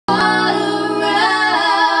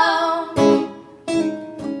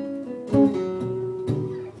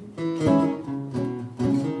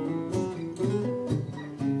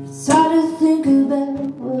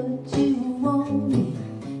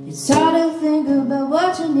think about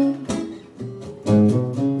what you need.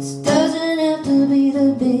 This doesn't have to be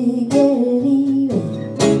the big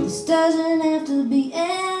even. This doesn't have to be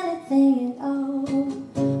anything at all.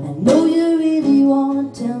 I know you really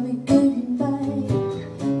wanna tell me goodbye.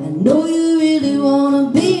 I know you really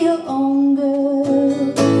wanna be your own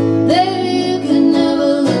girl. Baby, you can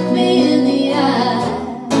never look me in the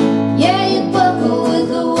eye. Yeah, you buckle with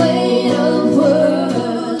the weight of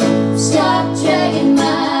words. Stop dragging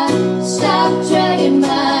my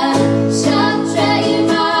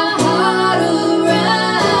heart around.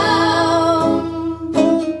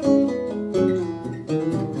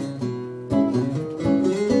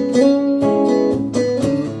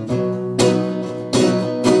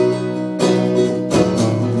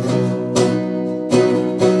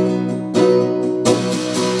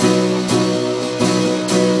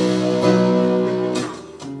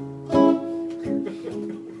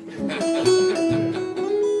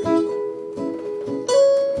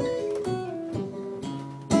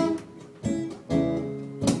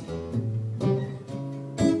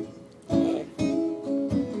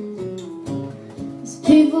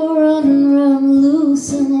 People running around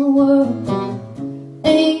loose in the world,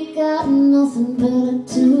 ain't got nothing better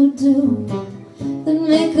to do than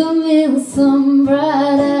make a meal with some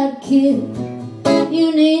bright-eyed kid. You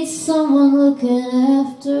need someone looking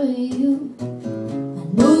after you. I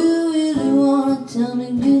know you really wanna tell me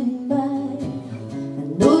goodbye. I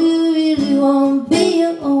know you really wanna be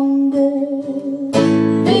your own girl.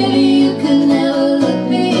 Baby, you can never look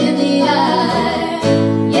me in the eye.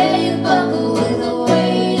 Yeah, you buckle with the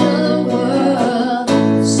weight of the world.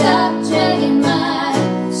 Stop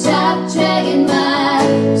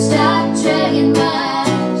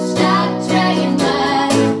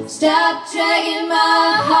dragging my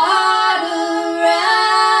heart around.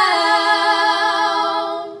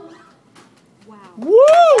 Wow. Woo!